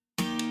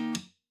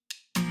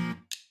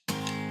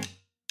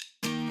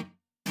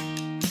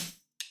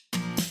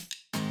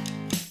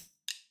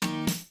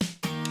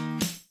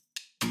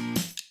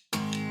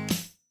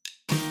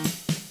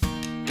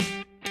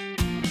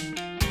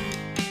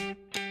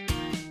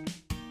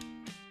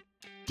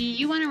Do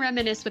you want to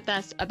reminisce with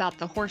us about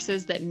the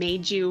horses that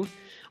made you?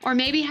 Or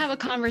maybe have a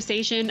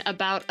conversation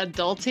about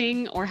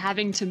adulting or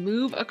having to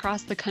move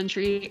across the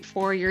country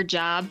for your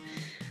job?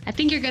 I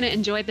think you're going to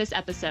enjoy this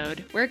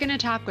episode. We're going to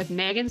talk with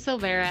Megan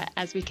Silveira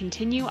as we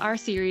continue our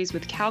series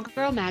with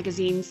COWGIRL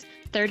Magazine's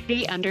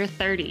 30 Under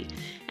 30.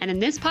 And in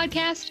this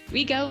podcast,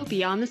 we go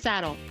beyond the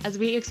saddle as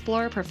we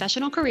explore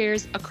professional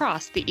careers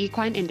across the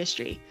equine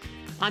industry.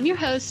 I'm your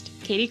host,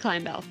 Katie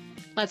Kleinbell.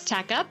 Let's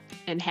tack up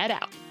and head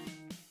out.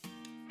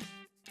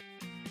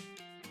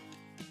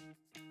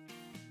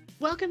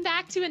 Welcome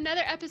back to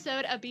another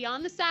episode of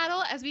Beyond the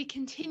Saddle as we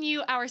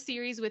continue our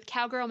series with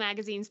COWGIRL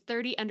Magazine's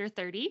 30 Under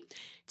 30.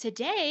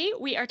 Today,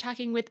 we are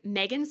talking with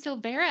Megan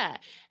Silveira,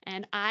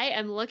 and I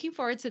am looking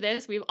forward to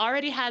this. We've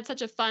already had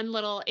such a fun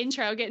little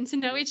intro getting to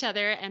know each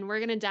other, and we're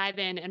going to dive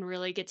in and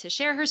really get to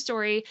share her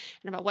story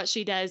and about what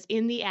she does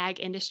in the ag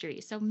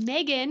industry. So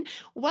Megan,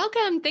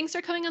 welcome. Thanks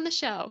for coming on the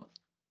show.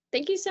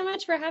 Thank you so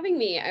much for having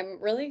me. I'm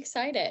really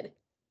excited.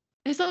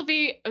 This will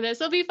be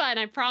fun.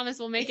 I promise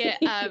we'll make it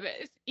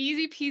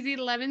easy peasy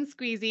lemon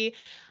squeezy.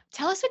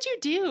 Tell us what you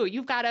do.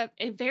 You've got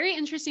a very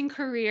interesting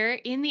career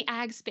in the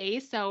ag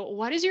space. So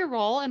what is your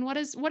role and what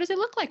does it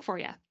look like for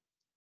you?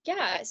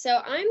 Yeah,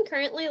 so I'm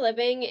currently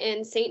living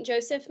in St.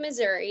 Joseph,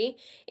 Missouri,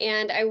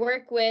 and I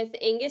work with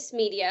Angus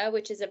Media,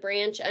 which is a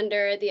branch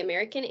under the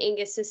American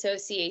Angus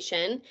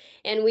Association.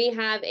 And we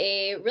have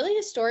a really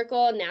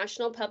historical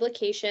national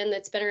publication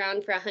that's been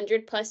around for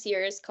 100 plus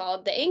years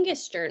called the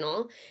Angus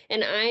Journal.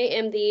 And I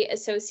am the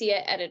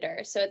associate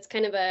editor. So it's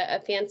kind of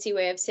a fancy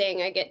way of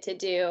saying I get to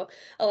do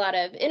a lot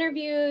of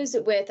interviews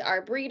with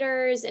our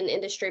breeders and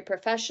industry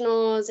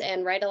professionals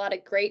and write a lot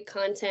of great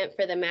content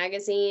for the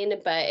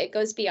magazine. But it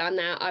goes beyond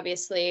that,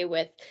 obviously,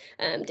 with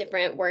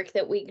different work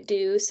that we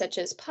do, such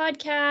as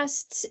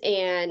podcasts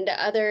and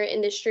other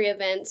industry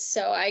events.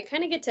 So I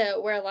kind of get to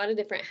wear a lot of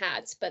different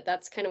hats, but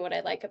that's kind of what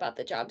I like about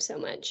the job so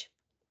much.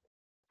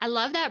 I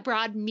love that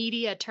broad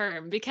media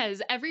term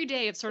because every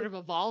day it's sort of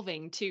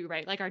evolving too,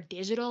 right? Like our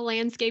digital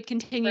landscape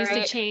continues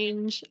to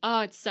change. Oh,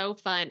 it's so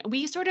fun.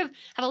 We sort of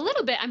have a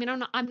little bit, I'm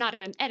not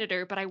an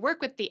editor, but I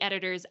work with the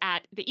editors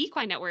at the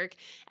Equine Network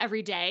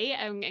every day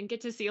and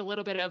get to see a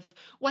little bit of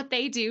what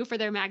they do for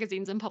their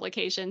magazines and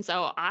publications.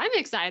 So I'm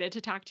excited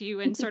to talk to you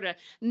and sort of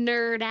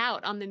nerd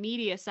out on the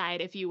media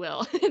side, if you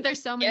will.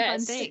 There's so many fun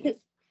things.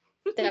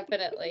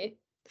 Definitely.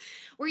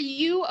 Were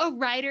you a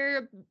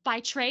writer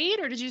by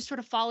trade or did you sort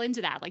of fall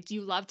into that? Like, do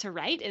you love to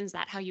write? And is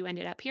that how you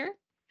ended up here?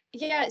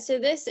 Yeah, so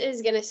this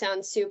is going to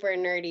sound super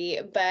nerdy,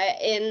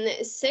 but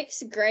in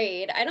sixth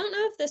grade, I don't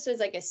know if this was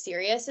like a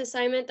serious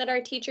assignment that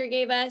our teacher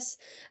gave us,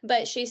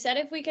 but she said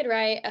if we could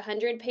write a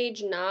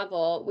 100-page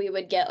novel, we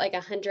would get like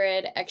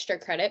 100 extra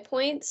credit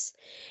points.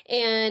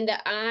 And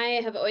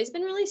I have always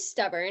been really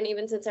stubborn,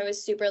 even since I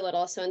was super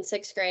little. So in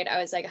sixth grade,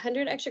 I was like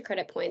 100 extra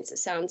credit points. It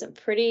sounds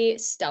pretty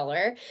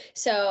stellar.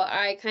 So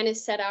I kind of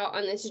set out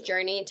on this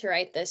journey to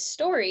write this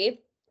story.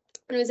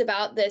 It was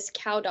about this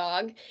cow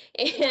dog,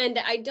 and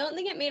I don't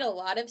think it made a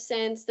lot of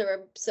sense. There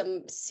were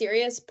some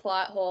serious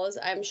plot holes,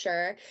 I'm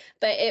sure,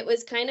 but it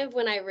was kind of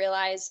when I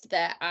realized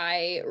that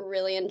I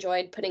really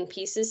enjoyed putting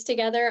pieces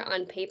together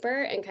on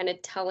paper and kind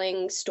of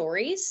telling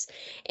stories.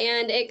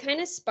 And it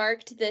kind of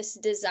sparked this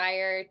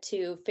desire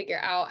to figure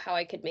out how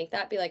I could make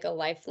that be like a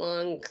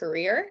lifelong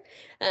career.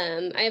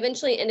 I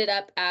eventually ended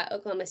up at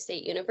Oklahoma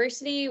State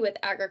University with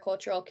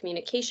agricultural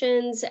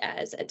communications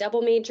as a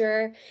double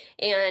major,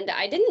 and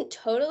I didn't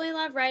totally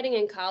love writing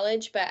in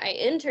college, but I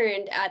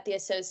interned at the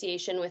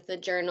association with the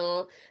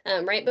Journal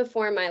right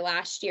before my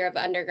last year of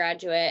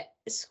undergraduate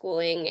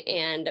schooling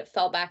and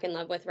fell back in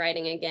love with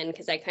writing again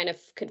because I kind of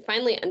could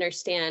finally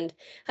understand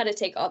how to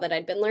take all that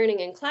I'd been learning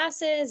in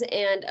classes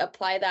and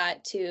apply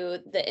that to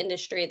the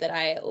industry that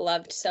I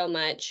loved so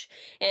much.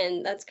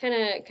 And that's kind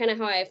of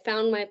how I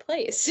found my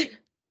place.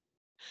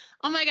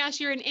 Oh my gosh,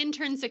 you're an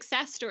intern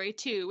success story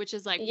too, which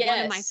is like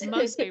one of my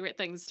most favorite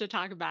things to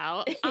talk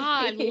about.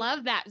 I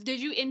love that. Did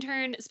you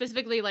intern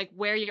specifically like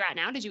where you're at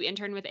now? Did you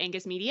intern with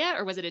Angus Media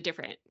or was it a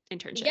different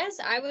internship?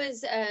 Yes, I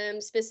was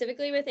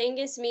specifically with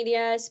Angus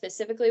Media,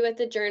 specifically with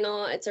the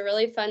Journal. It's a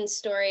really fun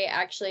story.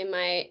 Actually,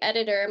 my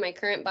editor, my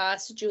current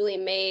boss, Julie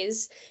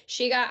Mays,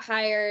 she got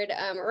hired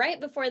right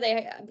before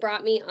they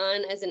brought me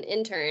on as an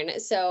intern.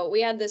 So we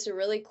had this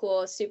really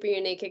cool, super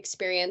unique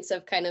experience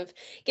of kind of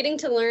getting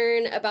to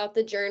learn about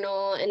the Journal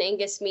and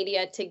Angus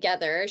Media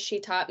together. She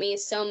taught me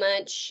so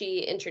much. She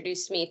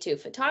introduced me to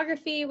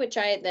photography, which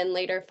I then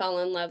later fell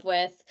in love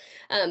with.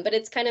 But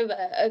it's kind of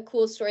a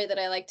cool story that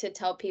I like to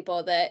tell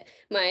people, that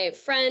my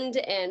friend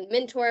and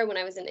mentor when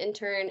I was an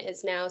intern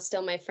is now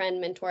still my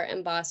friend, mentor,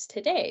 and boss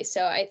today.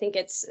 So I think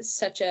it's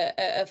such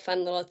a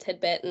fun little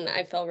tidbit, and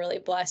I feel really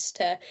blessed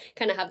to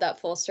kind of have that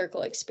full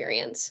circle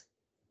experience.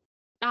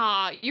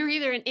 You're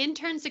either an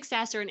intern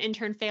success or an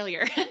intern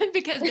failure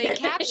because they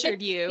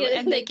captured you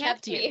and they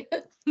kept you.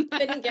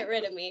 couldn't get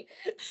rid of me.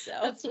 So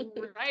That's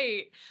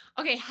right.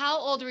 Okay, how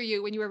old were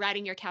you when you were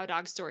writing your cow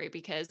dog story?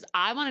 Because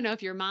I want to know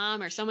if your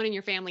mom or someone in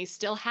your family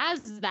still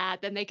has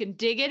that, then they can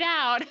dig it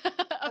out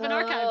of an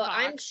archive Oh,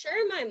 I'm box.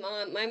 sure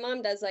my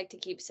mom does like to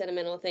keep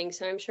sentimental things,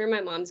 so I'm sure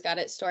my mom's got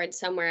it stored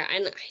somewhere.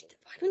 And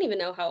I don't even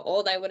know how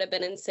old I would have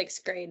been in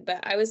sixth grade, but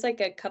I was like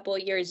a couple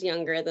years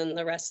younger than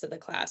the rest of the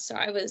class. So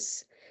I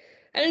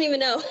don't even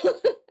know.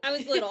 I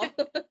was little.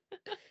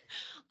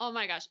 Oh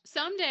my gosh.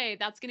 Someday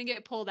that's going to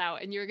get pulled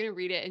out and you're going to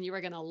read it and you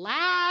are going to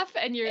laugh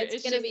and It's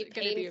it's gonna just be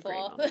going to be a great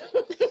painful. moment.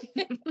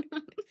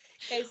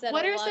 I said, a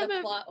What are lot some of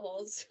of plot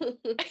holes.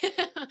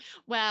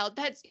 Well,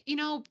 that's,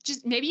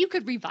 just maybe you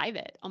could revive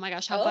it. Oh my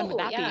gosh, how fun would Oh,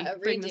 that yeah, be? a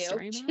Bring the redo.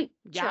 story back.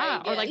 Try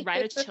Yeah, or like again.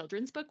 write a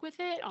children's book with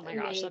it. Oh my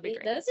gosh, that'd be Maybe.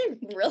 great. That's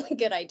a really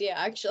good idea,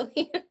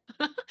 actually.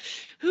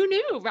 Who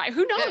knew, right?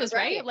 Who knows,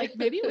 right? Right. Like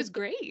maybe it was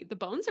great. The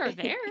bones are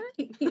there.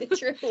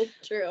 True,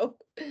 true.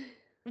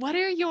 What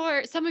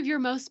are some of your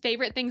most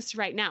favorite things to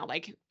write now?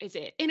 Like, is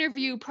it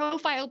interview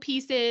profile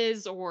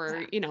pieces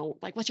or,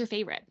 like what's your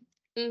favorite?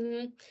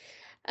 hmm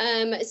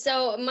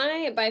so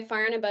my by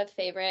far and above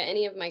favorite,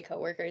 any of my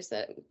coworkers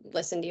that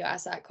listen to you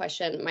ask that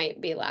question might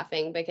be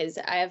laughing because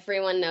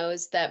everyone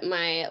knows that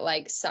my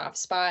like soft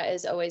spot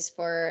is always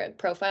for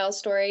profile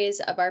stories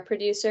of our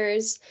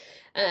producers.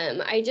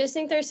 I just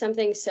think there's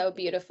something so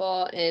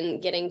beautiful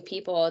in getting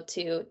people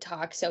to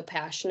talk so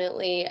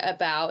passionately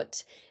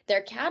about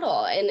their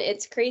cattle. And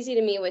it's crazy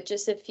to me with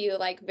just a few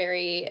like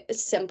very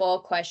simple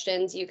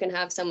questions, you can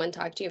have someone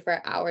talk to you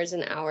for hours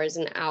and hours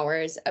and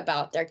hours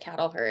about their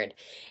cattle herd,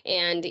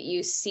 and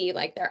you see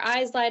like their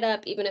eyes light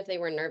up even if they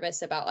were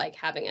nervous about like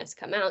having us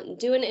come out and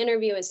do an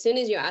interview. As soon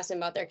as you ask them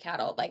about their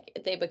cattle, like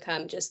they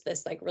become just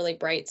this like really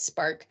bright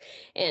spark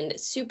and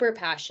super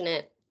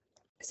passionate.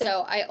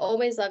 So I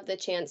always love the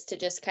chance to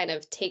just kind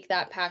of take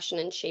that passion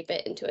and shape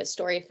it into a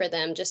story for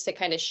them, just to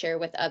kind of share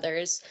with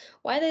others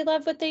why they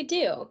love what they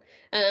do.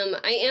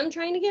 I am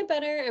trying to get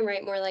better and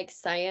write more like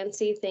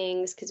sciencey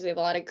things because we have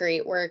a lot of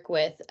great work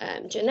with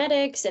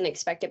genetics and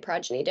expected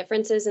progeny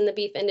differences in the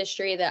beef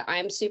industry that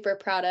I'm super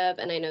proud of,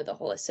 and I know the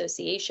whole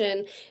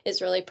association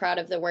is really proud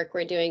of the work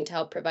we're doing to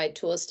help provide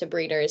tools to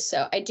breeders.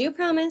 So I do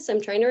promise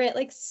I'm trying to write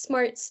like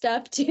smart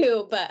stuff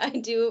too, but I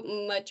do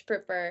much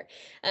prefer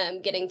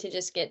getting to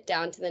just get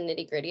down to the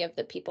nitty gritty of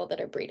the people that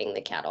are breeding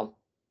the cattle.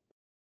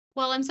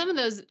 Well, and some of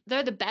those,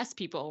 they're the best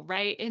people,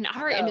 right? And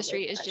our Oh my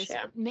industry is gosh, just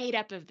yeah. made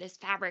up of this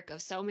fabric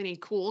of so many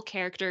cool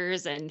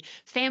characters and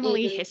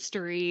family hmm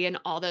history and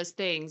all those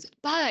things.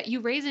 But you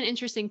raise an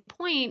interesting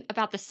point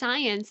about the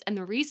science and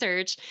the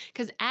research,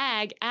 because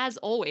ag, as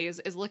always,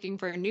 is looking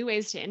for new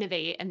ways to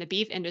innovate. And the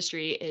beef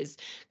industry is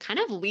kind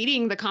of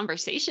leading the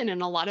conversation in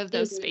a lot of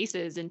those hmm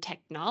spaces in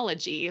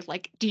technology.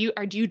 Like, do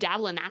you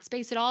dabble in that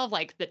space at all? Of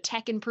like the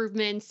tech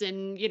improvements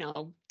and,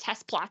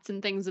 test plots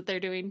and things that they're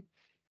doing?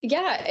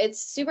 Yeah,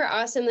 it's super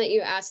awesome that you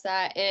asked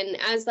that. And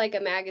as like a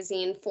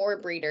magazine for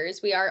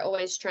breeders, we are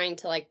always trying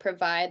to like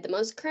provide the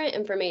most current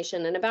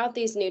information and about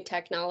these new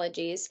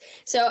technologies.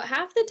 So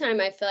half the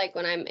time I feel like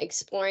when I'm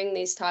exploring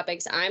these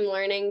topics, I'm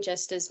learning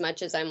just as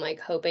much as I'm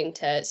like hoping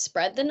to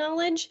spread the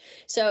knowledge.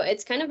 So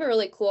it's kind of a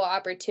really cool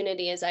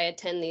opportunity as I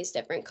attend these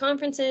different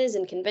conferences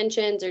and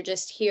conventions or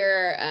just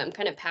hear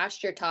kind of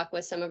pasture talk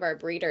with some of our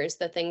breeders,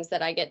 the things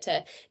that I get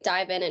to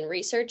dive in and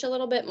research a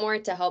little bit more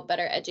to help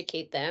better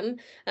educate them.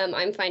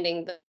 I'm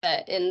finding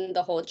that in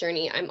the whole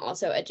journey, I'm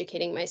also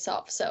educating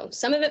myself. So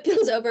some of it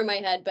feels over my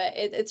head, but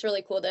it's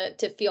really cool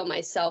to feel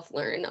myself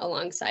learn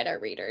alongside our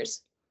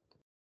readers.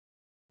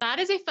 That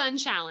is a fun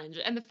challenge.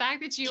 And the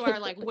fact that you are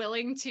like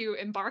willing to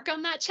embark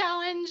on that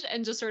challenge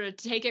and just sort of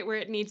take it where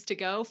it needs to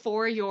go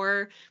for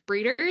your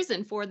breeders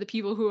and for the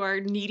people who are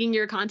needing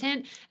your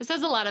content, it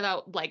says a lot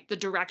about like the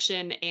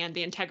direction and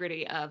the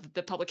integrity of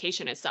the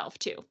publication itself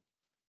too.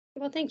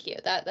 Well, thank you.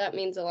 That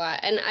means a lot.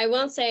 And I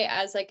will say,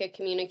 as like a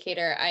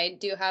communicator, I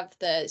do have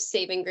the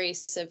saving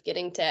grace of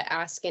getting to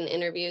ask in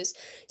interviews.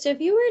 So if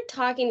you were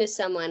talking to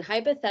someone,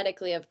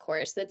 hypothetically, of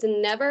course, that's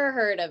never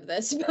heard of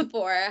this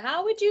before,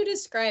 how would you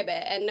describe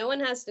it? And no one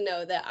has to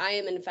know that I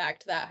am, in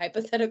fact, that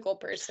hypothetical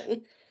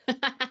person.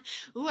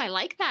 Ooh, I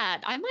like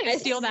that. I might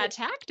steal It's, that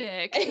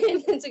tactic.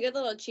 it's a good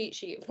little cheat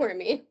sheet for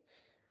me.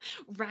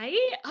 Right?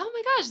 Oh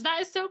my gosh, that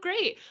is so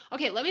great.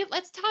 Okay,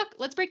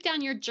 let's break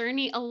down your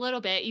journey a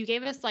little bit. You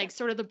gave us like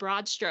sort of the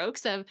broad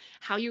strokes of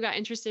how you got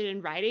interested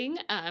in writing,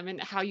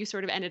 and how you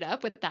sort of ended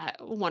up with that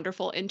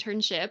wonderful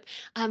internship.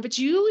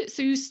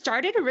 So you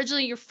started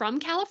originally, you're from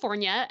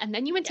California, and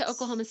then you went to Yes.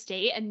 Oklahoma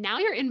State, and now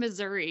you're in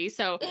Missouri.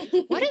 So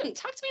talk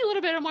to me a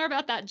little bit more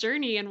about that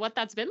journey and what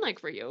that's been like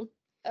for you.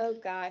 Oh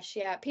gosh,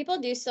 yeah. People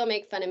do still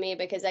make fun of me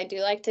because I do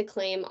like to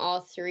claim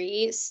all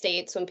three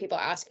states when people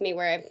ask me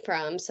where I'm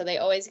from. So they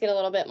always get a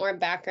little bit more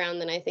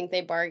background than I think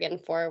they bargain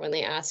for when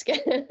they ask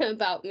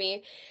about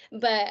me.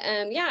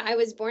 But yeah, I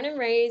was born and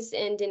raised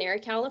in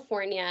Denair,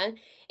 California,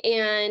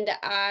 and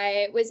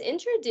I was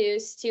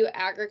introduced to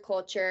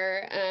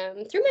agriculture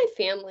through my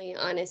family,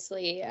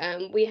 honestly.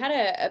 We had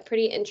a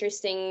pretty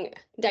interesting,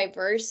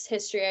 diverse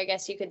history, I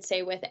guess you could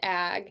say, with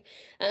ag.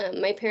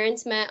 My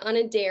parents met on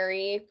a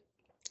dairy.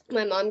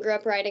 My mom grew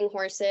up riding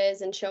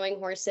horses and showing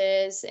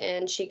horses,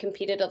 and she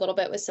competed a little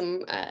bit with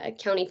some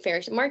county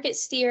fair market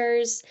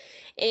steers.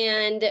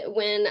 And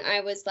when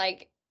I was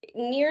like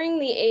nearing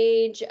the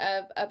age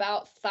of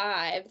about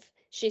 5,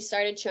 she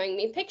started showing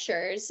me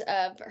pictures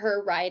of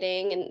her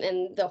riding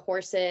and the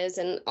horses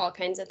and all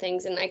kinds of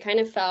things. And I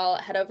kind of fell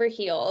head over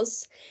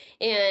heels.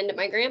 And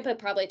my grandpa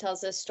probably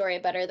tells this story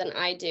better than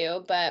I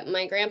do, but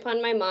my grandpa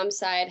on my mom's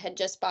side had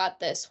just bought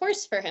this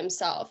horse for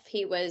himself.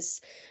 He was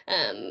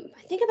I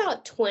think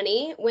about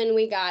 20 when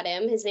we got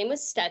him. His name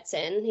was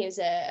Stetson. He was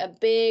a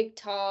big,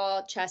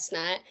 tall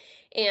chestnut.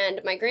 And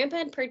my grandpa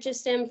had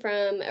purchased him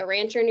from a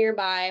rancher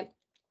nearby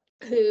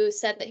who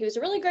said that he was a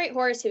really great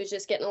horse. He was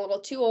just getting a little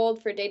too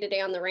old for day to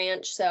day on the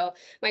ranch. So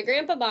my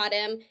grandpa bought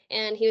him,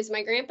 and he was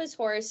my grandpa's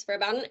horse for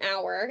about an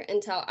hour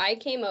until I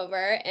came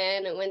over.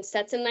 And when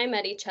Stetson and I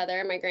met each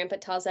other, my grandpa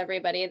tells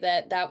everybody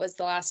that that was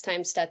the last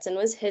time Stetson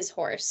was his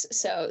horse.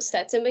 So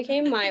Stetson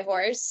became my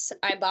horse.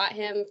 I bought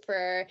him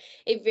for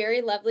a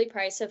very lovely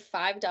price of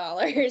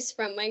 $5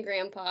 from my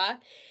grandpa.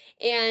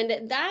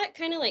 And that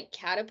kind of like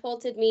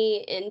catapulted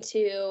me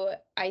into,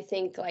 I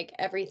think, like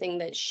everything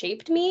that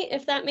shaped me,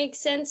 if that makes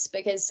sense,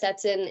 because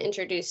Stetson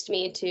introduced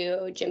me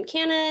to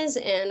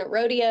gymkhanas and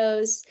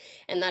rodeos,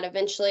 and that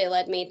eventually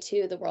led me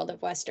to the world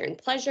of Western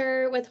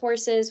pleasure with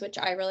horses, which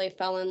I really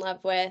fell in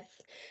love with.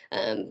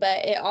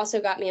 But it also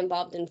got me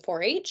involved in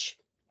 4-H,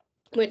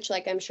 which,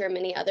 like I'm sure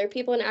many other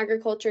people in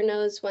agriculture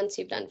knows, once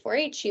you've done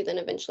 4-H, you then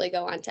eventually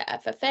go on to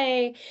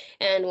FFA.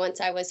 And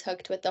once I was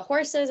hooked with the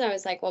horses, I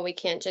was like, well, we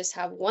can't just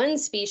have one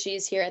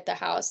species here at the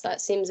house. That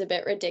seems a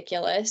bit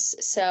ridiculous.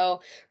 So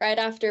right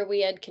after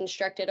we had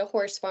constructed a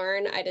horse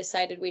barn, I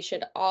decided we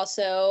should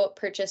also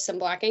purchase some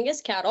Black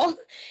Angus cattle.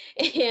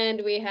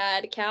 And we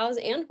had cows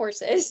and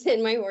horses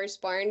in my horse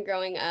barn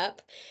growing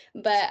up.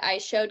 But I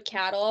showed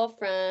cattle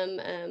from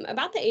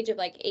about the age of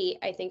like 8,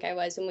 I think I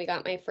was, when we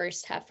got my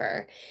first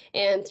heifer.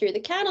 And through the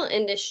cattle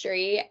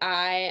industry,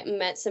 I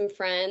met some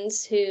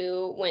friends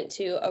who went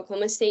to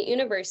Oklahoma State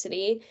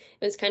University.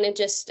 It was kind of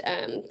just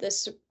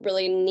this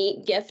really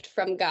neat gift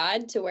from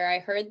God, to where I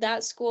heard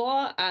that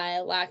school, I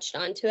latched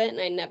onto it,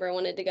 and I never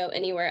wanted to go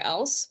anywhere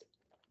else.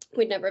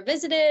 We'd never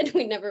visited,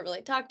 we'd never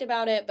really talked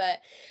about it, but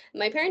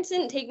my parents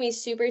didn't take me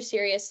super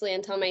seriously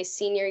until my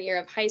senior year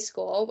of high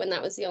school, when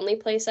that was the only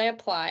place I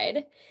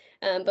applied.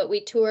 But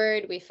we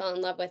toured, we fell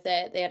in love with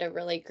it. They had a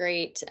really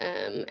great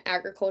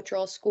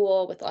agricultural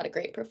school with a lot of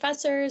great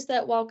professors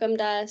that welcomed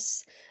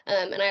us.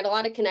 And I had a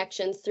lot of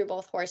connections through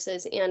both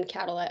horses and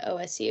cattle at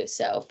OSU.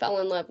 So fell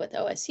in love with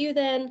OSU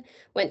then,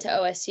 went to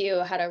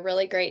OSU, had a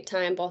really great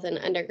time both in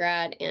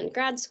undergrad and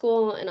grad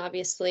school. And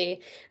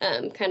obviously,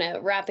 kind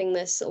of wrapping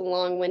this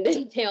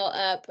long-winded tale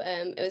up,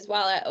 it was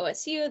while at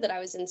OSU that I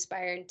was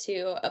inspired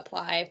to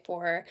apply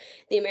for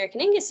the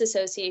American Angus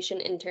Association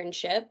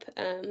internship.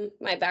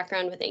 My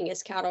background with Angus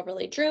cattle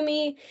really drew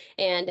me,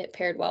 and it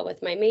paired well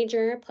with my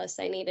major. Plus,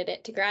 I needed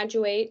it to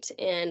graduate,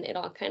 and it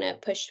all kind of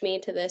pushed me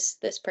to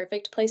this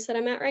perfect place that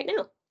I'm at right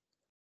now.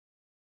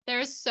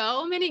 There's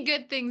so many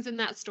good things in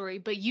that story,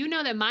 but you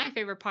know that my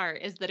favorite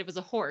part is that it was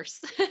a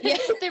horse. Yeah,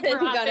 They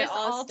brought got it this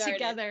all started.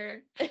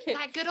 together.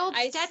 That good old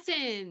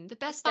Stetson, the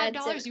best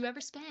 $5 you ever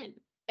spent.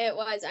 It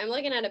was. I'm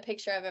looking at a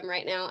picture of him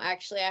right now.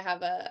 Actually, I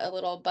have a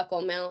little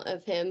buckle mount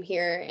of him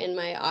here in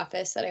my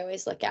office that I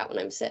always look at when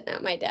I'm sitting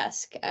at my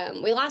desk.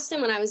 We lost him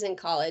when I was in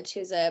college. He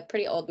was a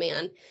pretty old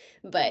man,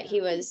 but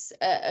he was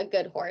a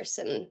good horse,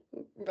 and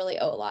really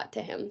owe a lot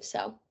to him.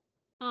 So.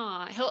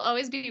 Aw, he'll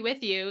always be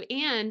with you.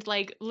 And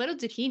like, little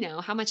did he know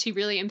how much he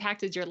really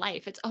impacted your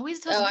life. It's always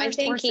those Oh, first I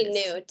think horses. he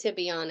knew, to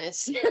be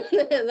honest.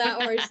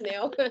 That horse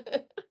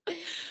knew.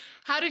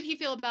 How did he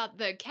feel about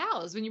the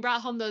cows when you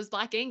brought home those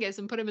Black Angus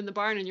and put them in the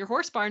barn and your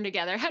horse barn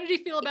together? How did he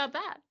feel about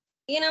that?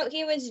 You know,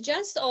 he was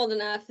just old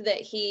enough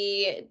that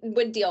he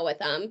would deal with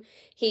them.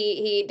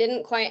 He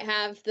didn't quite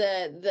have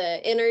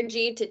the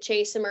energy to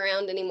chase them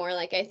around anymore,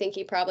 like I think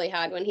he probably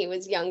had when he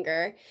was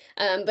younger.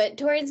 But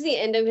towards the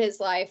end of his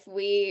life,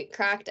 we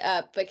cracked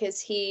up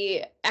because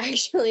he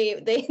actually,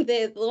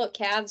 the little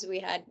calves we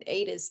had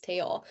ate his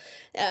tail.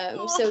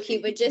 So he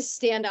would just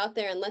stand out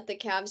there and let the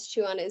calves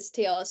chew on his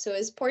tail. So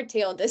his poor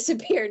tail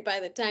disappeared by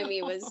the time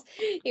he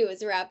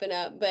was wrapping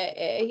up. But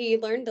he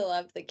learned to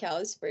love the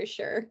cows for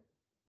sure.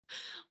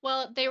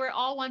 Well, they were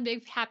all one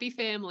big happy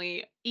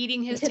family,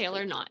 eating his tail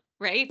or not,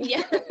 right?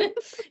 Yeah.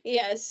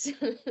 Yes.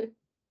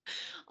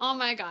 Oh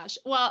my gosh.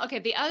 Well, okay.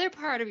 The other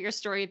part of your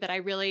story that I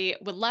really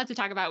would love to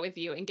talk about with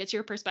you and get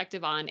your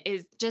perspective on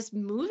is just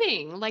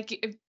moving. Like,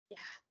 Yeah.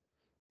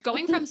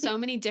 going from so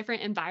many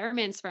different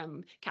environments,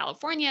 from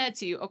California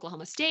to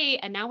Oklahoma State,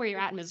 and now where you're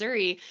at in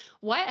Missouri.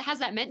 What has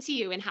that meant to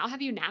you, and how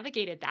have you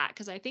navigated that?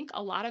 Because I think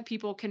a lot of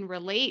people can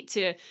relate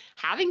to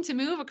having to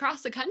move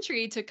across the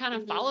country to kind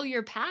of follow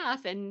your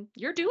path, and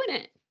you're doing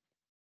it.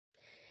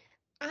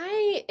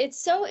 It's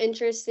so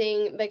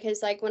interesting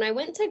because like when I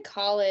went to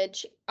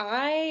college,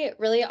 I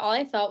really all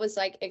I felt was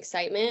like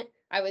excitement.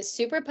 I was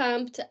super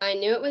pumped. I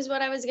knew it was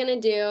what I was gonna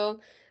do.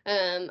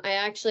 I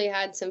actually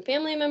had some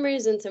family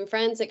members and some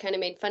friends that kind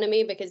of made fun of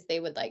me because they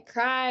would like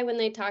cry when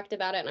they talked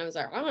about it. And I was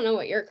like, I don't know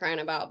what you're crying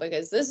about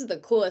because this is the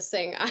coolest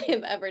thing I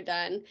have ever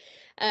done.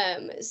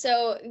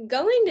 So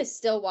going to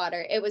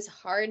Stillwater, it was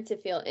hard to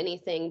feel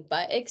anything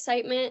but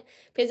excitement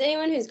because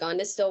anyone who's gone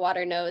to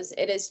Stillwater knows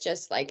it is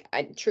just like,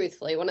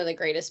 truthfully, one of the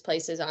greatest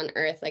places on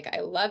earth. Like, I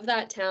love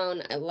that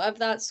town. I love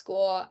that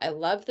school. I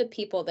love the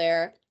people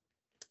there.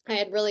 I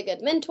had really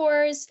good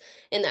mentors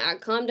in the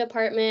AgCom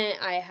department.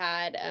 I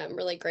had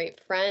really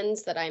great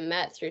friends that I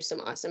met through some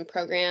awesome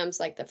programs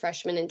like the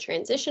Freshman in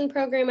Transition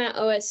program at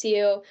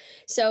OSU.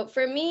 So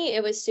for me,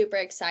 it was super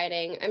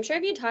exciting. I'm sure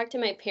if you talk to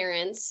my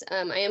parents,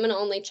 I am an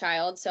only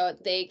child, so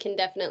they can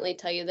definitely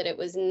tell you that it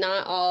was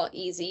not all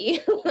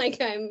easy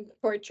like I'm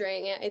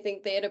portraying it. I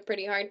think they had a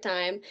pretty hard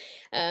time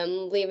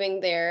leaving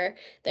there.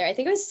 I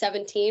think I was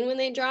 17 when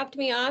they dropped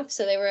me off,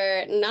 so they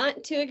were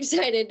not too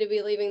excited to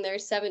be leaving their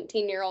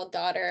 17-year-old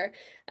daughter,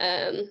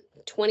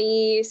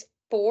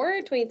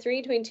 24,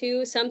 23,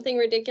 22, something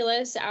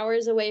ridiculous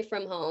hours away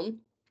from home.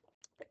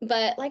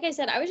 But like I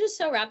said, I was just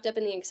so wrapped up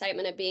in the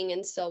excitement of being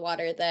in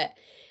Stillwater that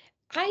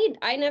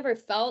I never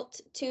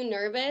felt too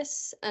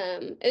nervous.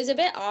 It was a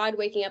bit odd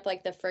waking up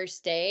like the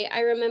first day.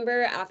 I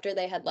remember after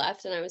they had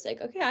left, and I was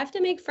like, okay, I have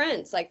to make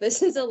friends. Like,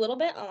 this is a little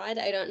bit odd.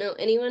 I don't know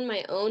anyone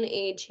my own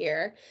age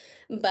here,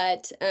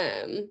 but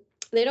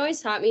they'd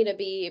always taught me to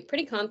be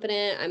pretty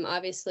confident. I'm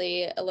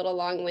obviously a little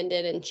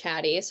long-winded and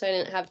chatty, so I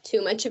didn't have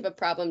too much of a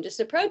problem just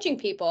approaching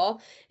people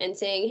and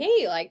saying,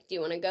 hey, like, do you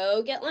want to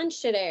go get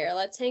lunch today, or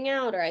let's hang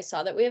out, or I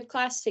saw that we have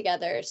class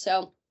together.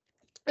 So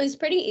it was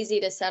pretty easy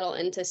to settle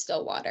into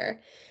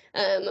Stillwater.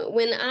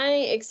 When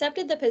I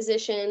accepted the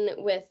position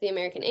with the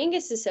American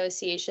Angus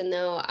Association,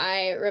 though,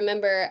 I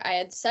remember I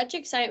had such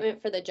excitement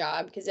for the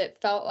job because it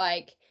felt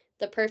like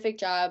the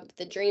perfect job,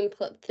 the dream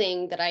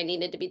thing that I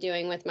needed to be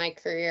doing with my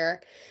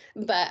career.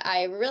 But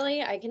I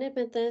can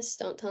admit this,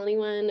 don't tell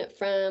anyone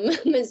from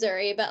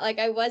Missouri, but like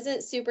I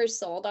wasn't super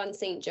sold on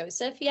St.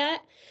 Joseph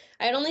yet.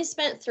 I'd only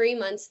spent 3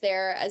 months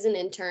there as an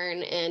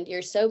intern, and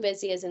you're so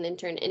busy as an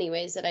intern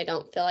anyways that I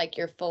don't feel like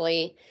you're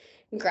fully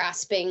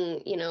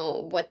grasping,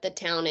 what the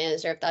town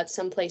is or if that's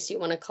someplace you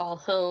want to call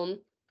home.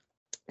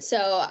 So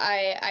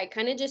I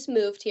kind of just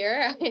moved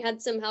here. I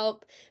had some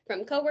help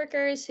from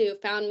coworkers who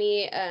found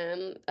me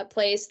a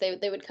place.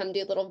 They would come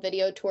do little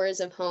video tours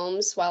of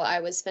homes while I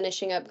was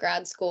finishing up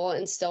grad school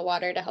in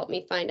Stillwater to help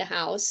me find a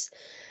house.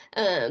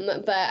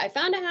 But I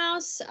found a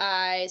house.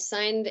 I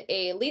signed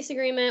a lease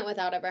agreement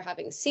without ever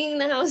having seen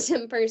the house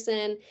in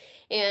person.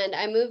 And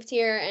I moved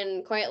here,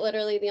 and quite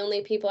literally, the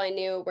only people I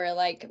knew were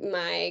like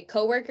my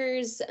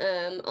coworkers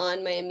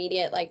on my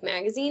immediate like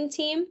magazine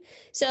team.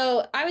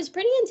 So I was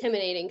pretty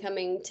intimidating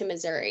coming to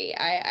Missouri.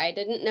 I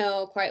didn't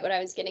know quite what I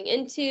was getting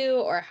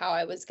into or how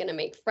I was going to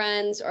make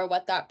friends or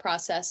what that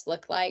process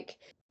looked like.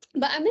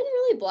 But I've been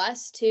really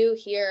blessed too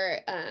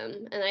here.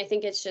 And I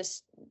think it's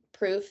just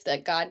proof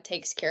that God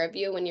takes care of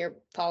you when you're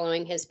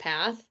following his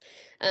path.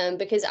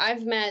 Because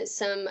I've met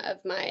some of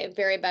my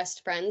very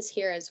best friends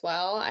here as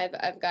well.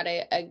 I've got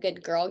a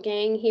good girl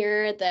gang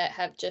here that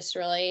have just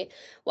really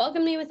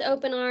welcomed me with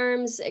open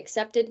arms,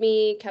 accepted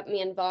me, kept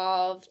me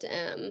involved.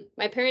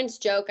 My parents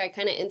joke I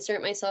kind of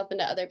insert myself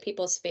into other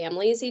people's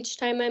families each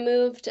time I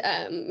moved.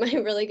 My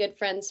really good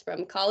friends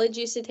from college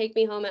used to take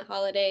me home at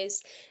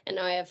holidays, and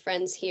now I have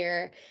friends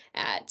here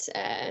at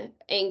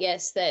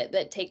Angus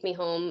that take me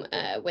home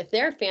with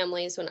their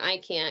families when I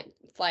can't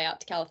fly out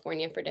to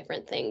California for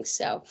different things.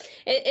 So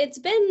it's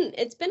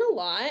been a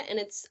lot and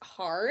it's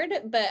hard,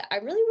 but I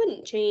really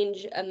wouldn't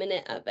change a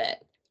minute of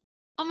it.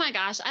 Oh my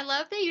gosh, I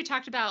love that you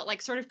talked about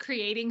like sort of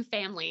creating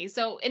family.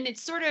 So, and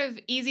it's sort of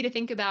easy to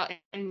think about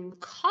in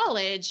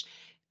college.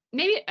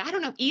 Maybe, I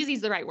don't know if easy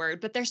is the right word,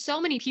 but there's so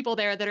many people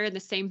there that are in the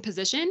same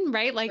position,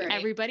 right? Like Right.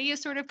 everybody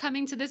is sort of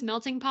coming to this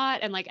melting pot,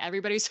 and like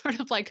everybody's sort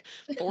of like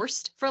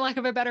forced, for lack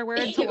of a better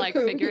word, to like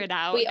figure it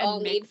out We all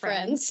and make need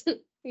friends.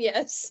 friends.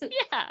 Yes.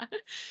 Yeah.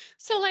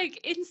 So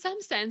like in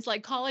some sense,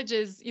 like college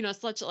is,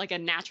 such like a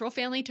natural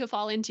family to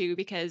fall into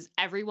because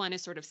everyone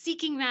is sort of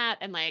seeking that,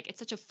 and like it's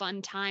such a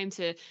fun time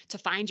to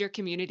find your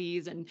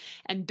communities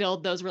and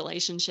build those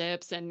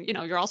relationships, and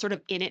you're all sort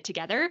of in it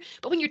together.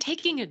 But when you're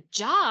taking a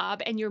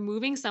job and you're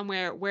moving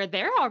somewhere where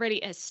they're already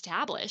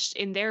established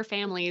in their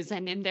families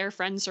and in their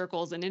friend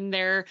circles and in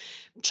their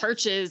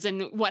churches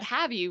and what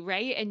have you,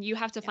 right? And you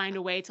have to find Yeah.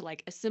 a way to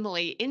like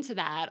assimilate into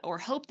that or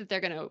hope that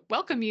they're going to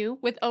welcome you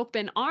with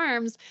open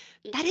arms.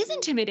 That is Mhm.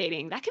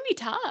 intimidating. That can be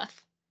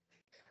tough.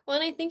 Well,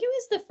 and I think it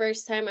was the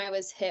first time I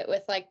was hit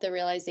with like the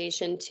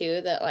realization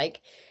too that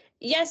like,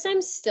 yes,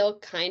 I'm still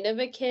kind of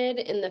a kid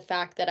in the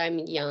fact that I'm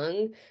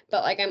young,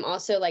 but like I'm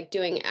also like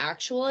doing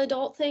actual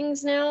adult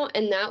things now.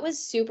 And that was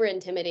super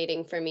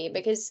intimidating for me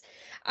because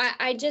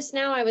I just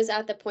now I was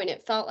at the point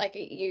it felt like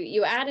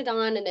you added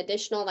on an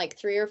additional like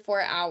 3 or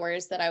 4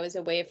 hours that I was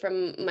away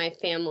from my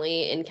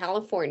family in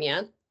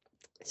California.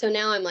 So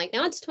now I'm like,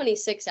 now it's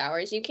 26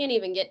 hours. You can't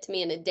even get to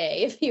me in a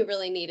day if you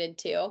really needed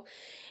to.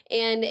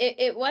 And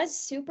it was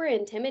super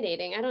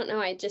intimidating. I don't know.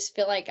 I just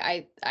feel like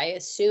I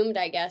assumed,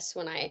 I guess,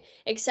 when I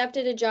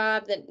accepted a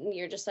job that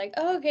you're just like,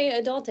 oh,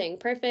 okay, adulting,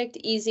 perfect,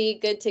 easy,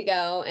 good to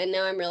go. And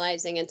now I'm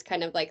realizing it's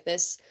kind of like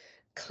this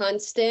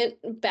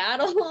constant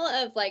battle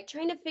of like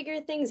trying to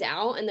figure things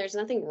out. And there's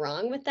nothing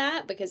wrong with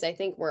that because I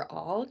think we're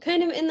all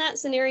kind of in that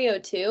scenario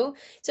too.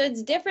 So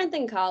it's different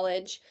than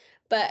college,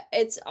 but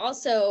it's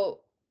also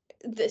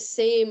the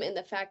same in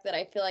the fact that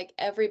I feel like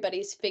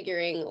everybody's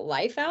figuring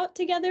life out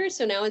together.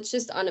 So now it's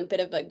just on a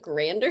bit of a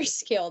grander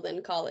scale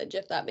than college,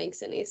 if that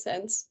makes any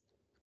sense.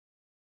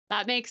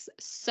 That makes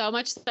so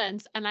much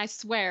sense. And I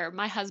swear,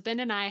 my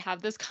husband and I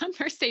have this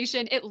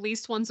conversation at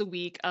least once a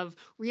week of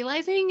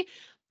realizing,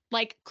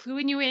 like,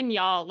 cluing you in,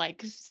 y'all,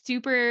 like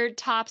super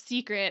top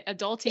secret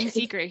adulting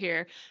secret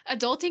here.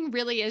 Adulting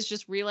really is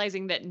just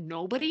realizing that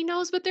nobody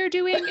knows what they're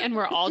doing and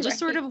we're all just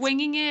sort of Right.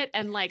 winging it.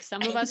 And like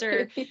some of us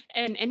are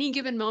in any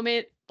given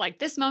moment, like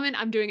this moment,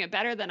 I'm doing it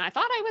better than I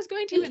thought I was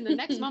going to. And the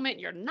next moment,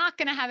 you're not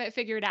going to have it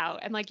figured out.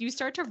 And like you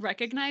start to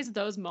recognize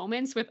those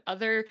moments with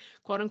other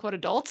quote unquote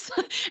adults.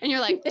 And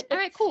you're like, all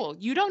right, cool.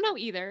 You don't know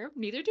either.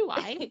 Neither do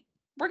I.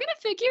 We're going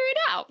to figure it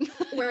out.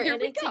 We're Here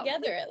in we it go.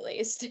 together at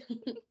least.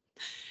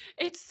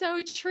 It's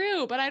so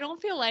true, but I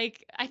don't feel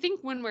like I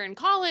think when we're in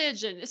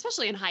college and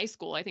especially in high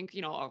school, I think,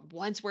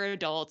 once we're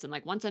adults and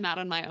like once I'm out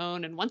on my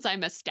own and once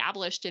I'm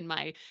established in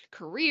my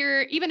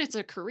career, even if it's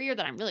a career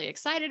that I'm really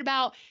excited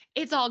about,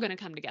 it's all going to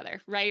come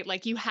together, right?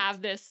 Like you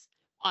have this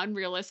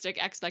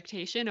unrealistic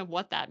expectation of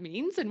what that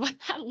means and what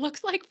that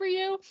looks like for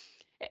you.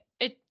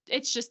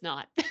 It's just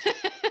not.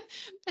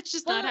 That's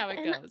just not Well, how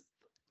it and goes.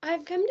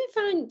 I've come to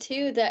find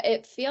too that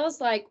it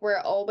feels like we're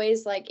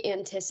always like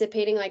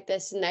anticipating like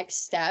this next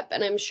step.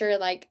 And I'm sure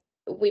like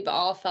we've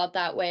all felt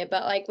that way.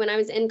 But like when I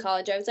was in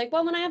college, I was like,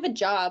 well, when I have a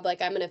job,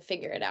 like I'm going to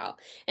figure it out.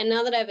 And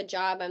now that I have a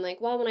job, I'm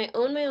like, well, when I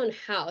own my own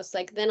house,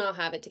 like then I'll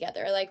have it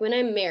together. Or like when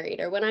I'm married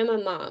or when I'm a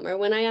mom or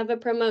when I have a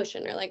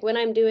promotion or like when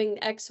I'm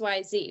doing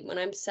XYZ, when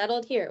I'm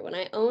settled here, when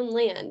I own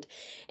land.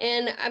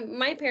 And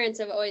my parents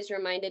have always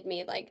reminded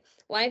me like,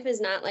 life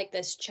is not like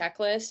this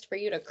checklist for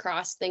you to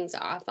cross things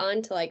off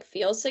on to like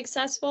feel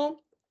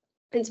successful.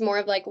 It's more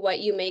of like what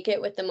you make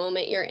it with the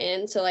moment you're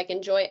in. So like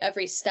enjoy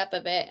every step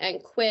of it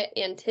and quit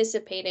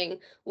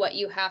anticipating what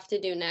you have to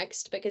do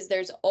next because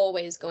there's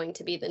always going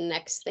to be the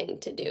next thing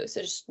to do.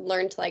 So just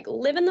learn to like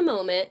live in the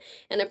moment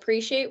and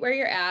appreciate where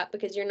you're at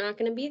because you're not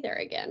going to be there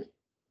again.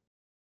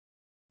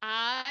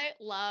 I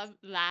love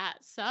that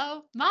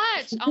so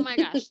much. Oh my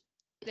gosh.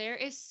 There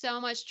is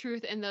so much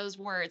truth in those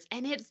words.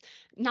 And it's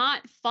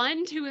not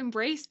fun to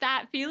embrace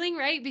that feeling,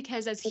 right?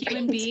 Because as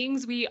human Right.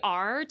 beings, we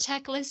are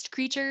checklist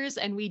creatures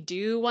and we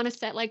do want to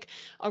set like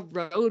a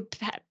road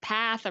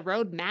path, a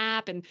road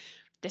map. And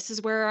this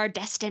is where our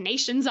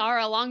destinations are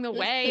along the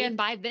way. And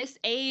by this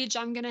age,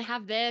 I'm going to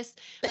have this.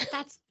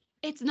 But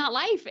it's not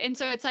life. And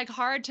so it's like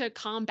hard to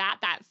combat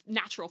that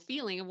natural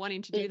feeling of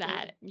wanting to do Mhm.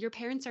 that. Your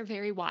parents are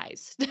very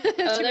wise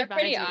Oh, to they're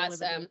advise pretty you to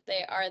live in the awesome.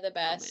 They are the moment.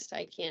 best.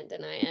 I can't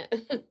deny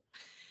it.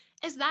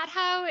 Is that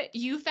how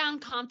you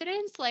found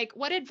confidence? Like,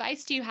 what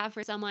advice do you have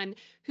for someone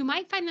who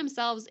might find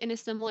themselves in a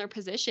similar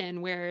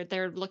position where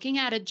they're looking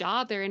at a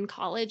job, they're in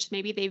college,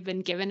 maybe they've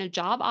been given a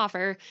job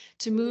offer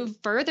to Mhm. move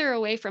further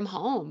away from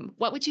home?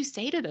 What would you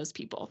say to those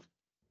people?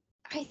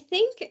 I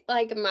think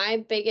like my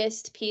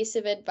biggest piece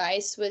of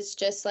advice was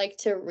just like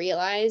to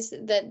realize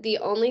that the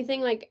only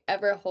thing like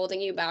ever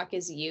holding you back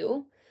is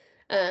you.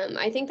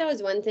 I think that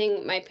was one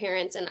thing my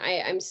parents and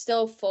I'm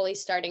still fully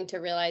starting to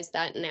realize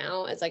that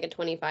now as like a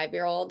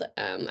 25-year-old.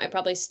 I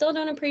probably still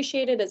don't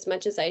appreciate it as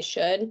much as I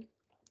should.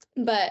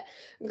 But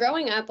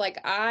growing up, like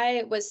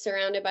I was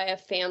surrounded by a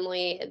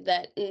family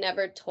that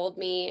never told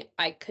me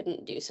I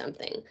couldn't do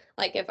something.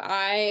 Like if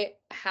I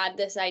had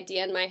this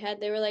idea in my head,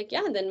 they were like,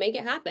 "Yeah, then make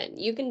it happen.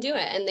 You can do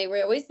it." And they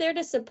were always there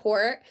to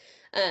support.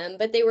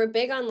 But they were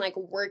big on like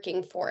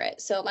working for it.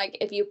 So like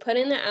if you put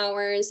in the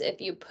hours, if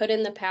you put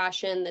in the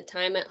passion, the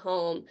time at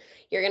home,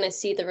 you're gonna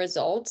see the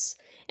results.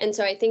 And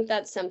so I think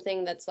that's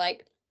something that's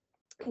like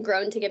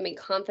grown to give me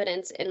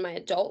confidence in my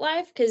adult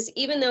life because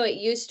even though it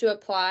used to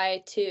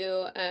apply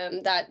to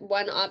that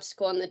one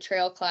obstacle in the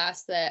trail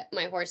class that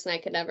my horse and I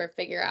could never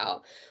figure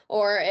out,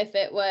 or if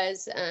it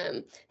was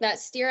that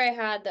steer I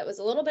had that was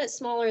a little bit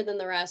smaller than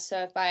the rest, so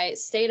if I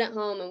stayed at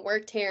home and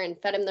worked here and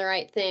fed him the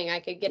right thing, I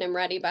could get him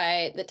ready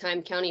by the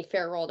time county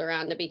fair rolled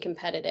around to be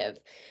competitive.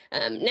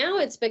 Now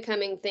it's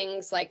becoming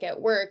things like at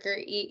work or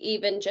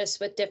even just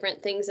with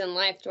different things in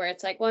life where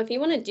it's like, well, if you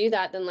want to do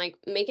that, then like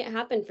make it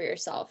happen for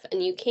yourself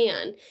and you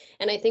can.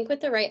 And I think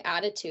with the right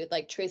attitude,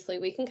 like truthfully,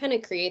 we can kind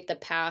of create the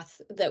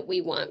path that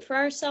we want for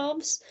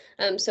ourselves.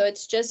 So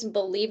it's just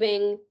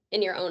believing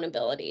in your own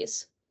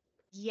abilities.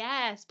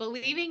 Yes,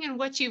 believing in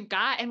what you've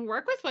got and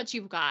work with what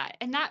you've got.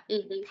 And that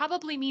Hmm.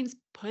 probably means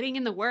putting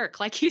in the work,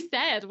 like you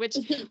said, which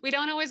we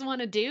don't always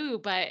want to do.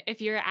 But if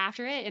you're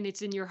after it and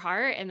it's in your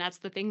heart and that's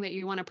the thing that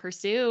you want to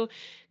pursue,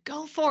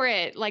 go for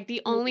it. Like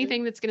the only Hmm.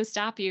 thing that's going to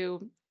stop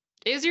you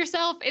is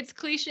yourself. It's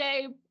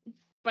cliche,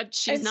 But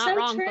she's It's not so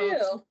wrong,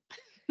 true.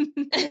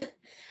 folks.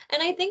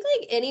 And I think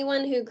like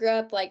anyone who grew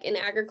up like in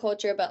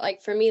agriculture, but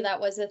like for me,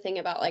 that was the thing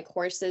about like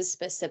horses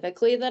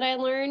specifically that I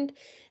learned,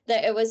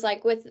 that it was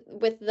like with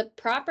the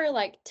proper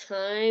like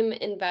time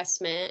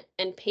investment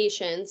and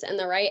patience and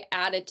the right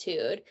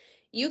attitude,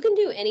 you can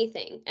do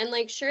anything. And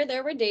like sure,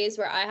 there were days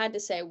where I had to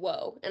say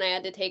whoa, and I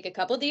had to take a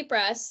couple deep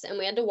breaths, and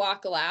we had to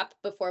walk a lap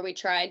before we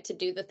tried to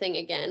do the thing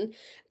again.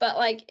 But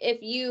like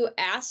if you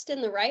asked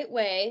in the right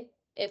way,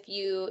 if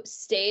you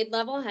stayed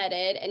level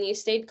headed and you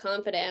stayed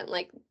confident,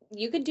 like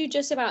you could do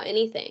just about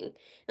anything.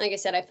 Like I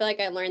said, I feel like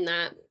I learned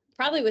that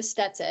probably with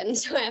Stetson,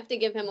 so I have to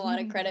give him a lot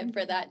of credit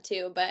for that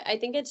too. But I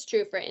think it's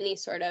true for any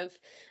sort of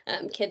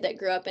kid that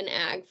grew up in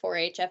ag,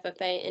 4-H,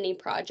 FFA, any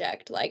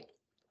project. Like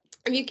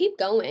if you keep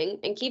going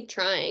and keep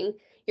trying,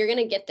 you're going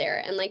to get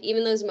there. And like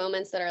even those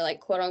moments that are like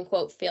quote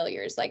unquote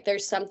failures, like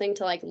there's something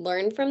to like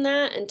learn from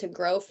that and to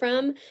grow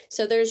from.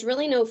 So there's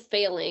really no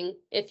failing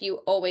if you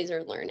always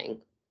are learning.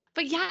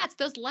 But yeah, it's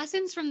those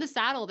lessons from the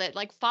saddle that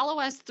like follow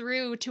us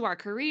through to our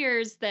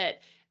careers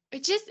that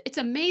it's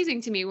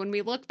amazing to me when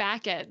we look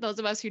back at those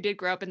of us who did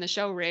grow up in the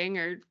show ring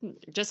or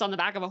just on the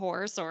back of a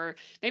horse, or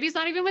maybe it's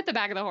not even with the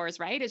back of the horse,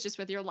 right? It's just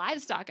with your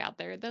livestock out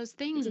there. Those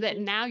things that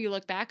now you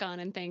look back on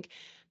and think,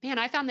 man,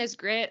 I found this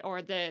grit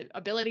or the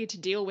ability to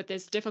deal with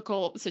this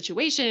difficult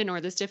situation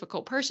or this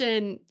difficult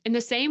person in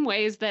the same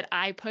ways that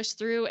I pushed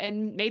through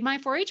and made my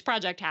 4-H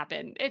project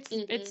happen.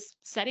 It's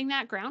setting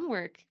that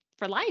groundwork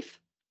for life.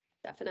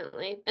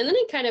 Definitely. And then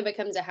it kind of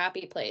becomes a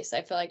happy place,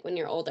 I feel like, when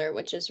you're older,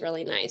 which is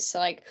really nice. So,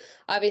 like,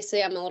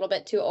 obviously, I'm a little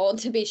bit too old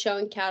to be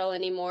showing cattle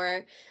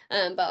anymore.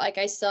 But like,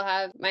 I still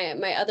have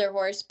my other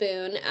horse,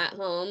 Boone, at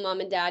home. Mom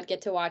and dad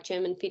get to watch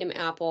him and feed him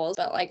apples.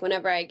 But like,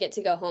 whenever I get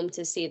to go home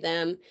to see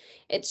them,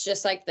 it's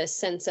just like this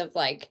sense of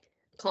like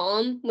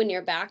calm when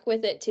you're back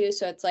with it too.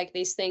 So it's like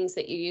these things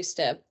that you used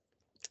to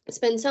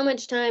spend so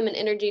much time and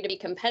energy to be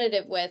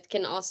competitive with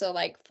can also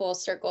like full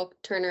circle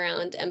turn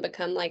around and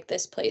become like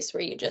this place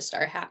where you just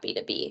are happy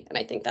to be. And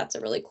I think that's a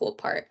really cool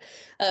part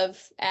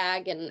of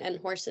ag and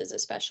horses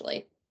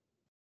especially.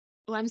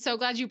 Well, I'm so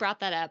glad you brought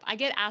that up. I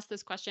get asked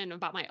this question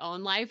about my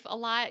own life a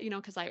lot,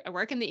 because I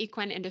work in the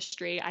equine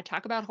industry. I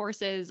talk about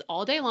horses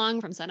all day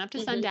long from sunup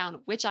to sundown,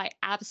 which I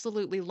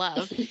absolutely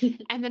love.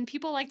 And then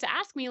people like to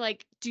ask me,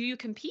 like, do you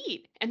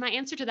compete? And my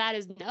answer to that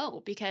is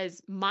no,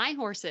 because my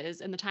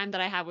horses and the time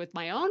that I have with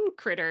my own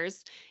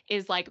critters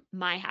is like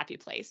my happy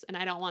place. And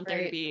I don't want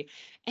there to be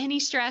any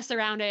stress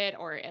around it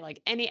or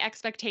like any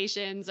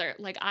expectations or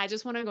like, I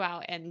just want to go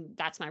out and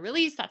that's my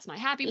release. That's my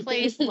happy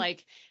place.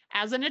 Like,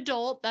 as an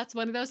adult, that's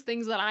one of those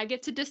things that I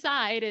get to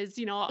decide is,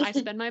 I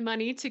spend my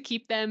money to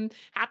keep them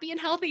happy and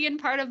healthy in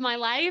part of my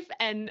life.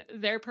 And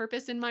their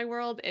purpose in my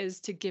world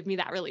is to give me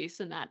that release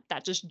and that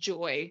just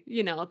joy,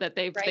 that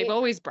they've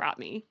always brought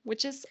me,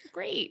 which is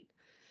great.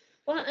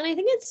 Well, and I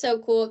think it's so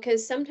cool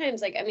because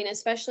sometimes, like, I mean,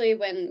 especially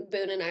when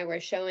Boone and I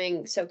were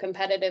showing so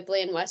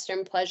competitively in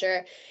Western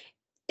Pleasure,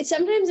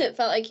 sometimes it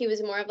felt like he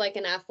was more of like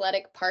an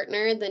athletic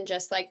partner than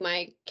just like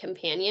my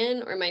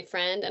companion or my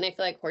friend. And I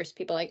feel like horse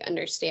people like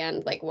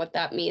understand like what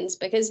that means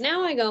because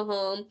now I go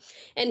home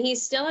and he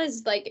still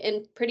is like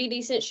in pretty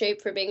decent shape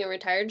for being a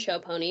retired show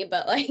pony,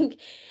 but like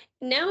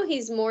now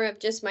he's more of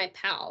just my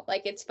pal.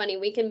 Like it's funny,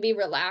 we can be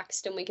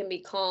relaxed and we can be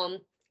calm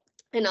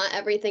and not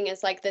everything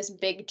is like this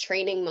big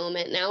training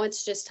moment. Now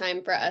it's just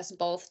time for us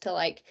both to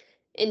like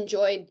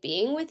enjoy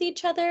being with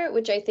each other,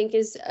 which I think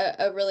is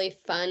a really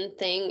fun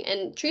thing.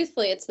 And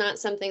truthfully, it's not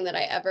something that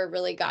I ever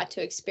really got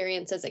to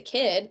experience as a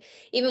kid,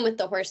 even with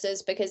the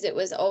horses, because it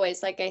was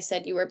always, like I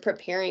said, you were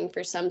preparing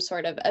for some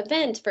sort of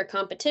event, for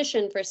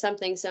competition, for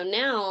something. So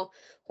now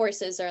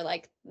horses are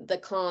like the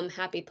calm,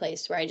 happy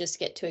place where I just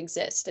get to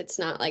exist. It's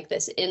not like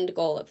this end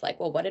goal of like,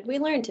 well, what did we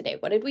learn today?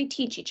 What did we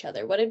teach each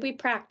other? What did we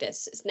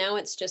practice? Now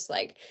it's just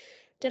like,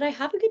 did I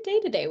have a good day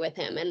today with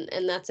him?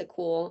 And that's a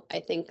cool, I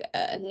think,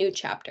 a new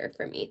chapter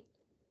for me.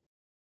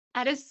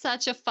 That is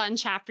such a fun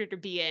chapter to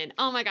be in.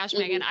 Oh my gosh,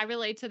 Megan, I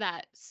relate to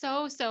that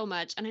so, so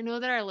much. And I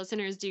know that our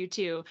listeners do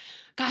too.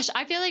 Gosh,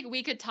 I feel like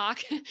we could talk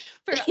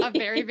for a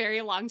very,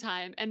 very long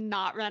time and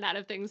not run out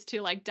of things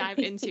to like dive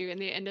into in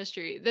the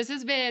industry. This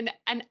has been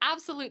an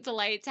absolute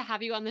delight to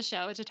have you on the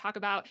show to talk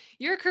about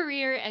your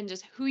career and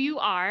just who you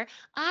are.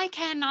 I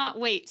cannot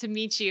wait to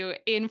meet you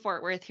in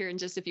Fort Worth here in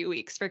just a few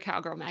weeks for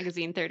COWGIRL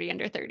Magazine 30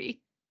 Under 30.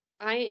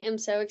 I am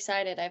so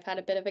excited. I've had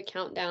a bit of a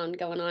countdown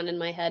going on in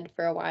my head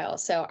for a while,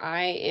 so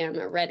I am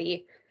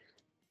ready.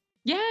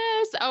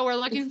 Yes. Oh, we're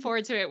looking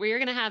forward to it. We are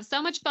going to have so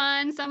much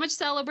fun, so much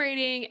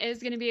celebrating.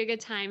 It's going to be a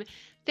good time.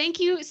 Thank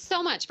you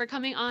so much for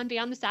coming on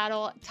Beyond the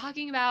Saddle,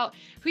 talking about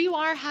who you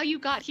are, how you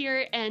got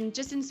here, and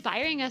just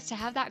inspiring us to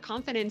have that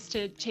confidence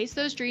to chase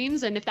those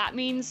dreams. And if that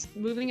means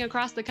moving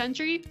across the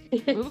country,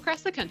 move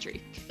across the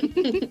country.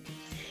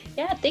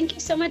 Yeah, thank you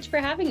so much for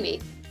having me.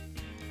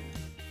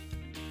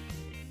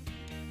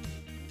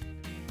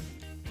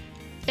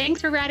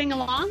 Thanks for riding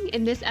along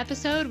in this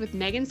episode with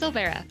Megan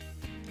Silveira.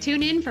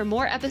 Tune in for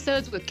more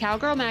episodes with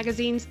COWGIRL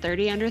Magazine's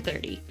 30 Under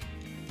 30.